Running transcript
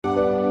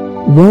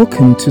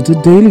Welcome to the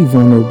Daily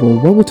Vulnerable,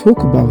 where we talk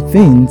about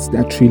things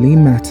that really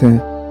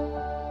matter.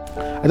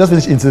 I just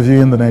finished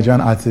interviewing the Nigerian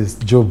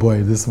artist Joe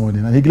Boy this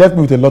morning, and he left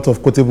me with a lot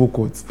of quotable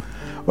quotes.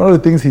 One of the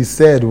things he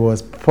said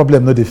was,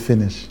 "Problem not the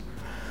finish."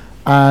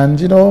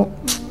 And you know,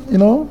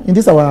 in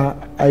this our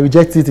 "I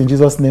reject it in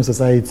Jesus' name"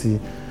 society,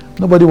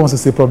 nobody wants to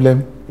say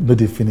problem not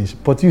the finish.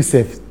 But you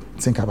self,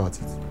 think about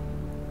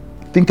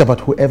it. Think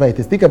about whoever it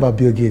is. Think about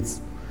Bill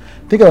Gates.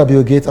 Think about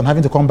Bill Gates and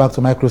having to come back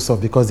to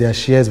Microsoft because their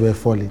shares were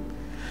falling.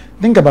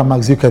 Think about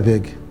Mark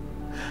Zuckerberg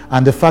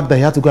and the fact that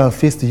he had to go and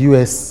face the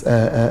US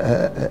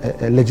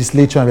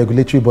legislature and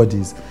regulatory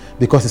bodies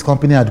because his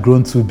company had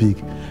grown too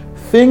big.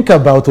 Think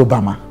about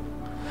Obama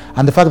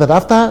and the fact that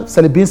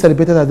after being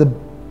celebrated as the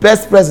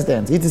best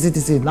president,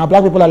 etc., now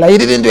black people are like, he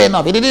didn't do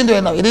enough.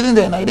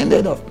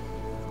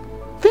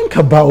 Think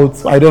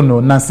about,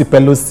 Nancy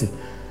Pelosi.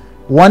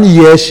 1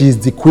 year, she's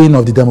the queen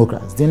of the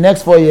Democrats. The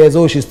next 4 years,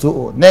 she's too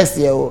old. Next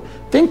year,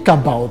 think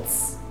about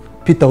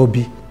Peter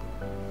Obi.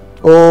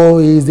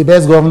 He's the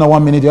best governor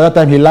 1 minute. The other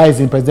time he lies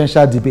in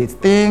presidential debates.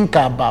 Think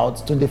about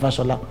Tunde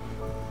Fashola.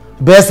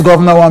 Best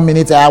governor 1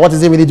 minute. What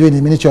is he really doing in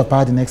the Ministry of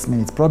Power the next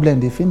minute?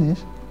 Problem, they finish.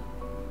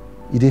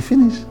 They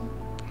finish.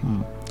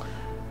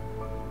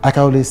 Like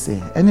I always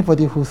say,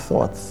 anybody who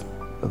thought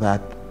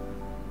that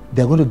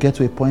they're going to get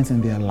to a point in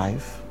their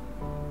life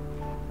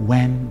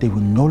when they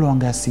will no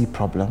longer see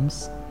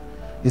problems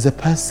is a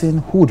person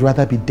who would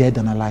rather be dead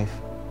than alive.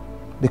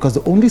 Because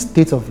the only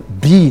state of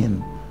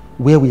being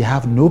where we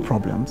have no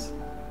problems,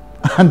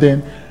 and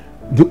then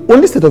the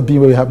only state of being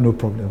where we have no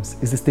problems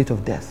is the state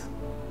of death.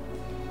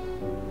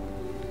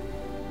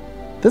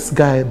 This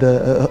guy,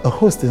 a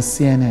host in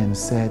CNN,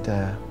 said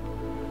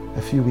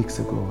a few weeks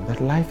ago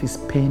that life is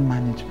pain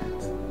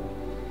management.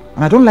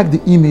 And I don't like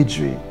the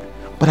imagery,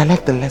 but I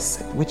like the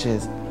lesson, which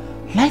is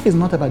life is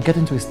not about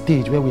getting to a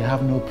stage where we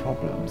have no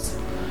problems.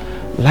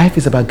 Life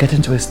is about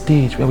getting to a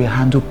stage where we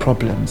handle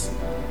problems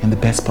in the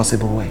best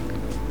possible way.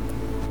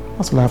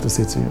 That's what I have to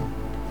say to you.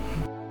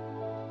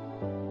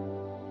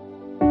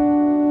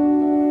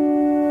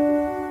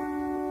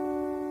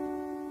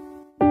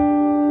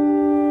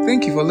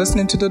 Thank you for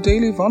listening to the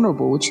Daily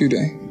Vulnerable with Chude.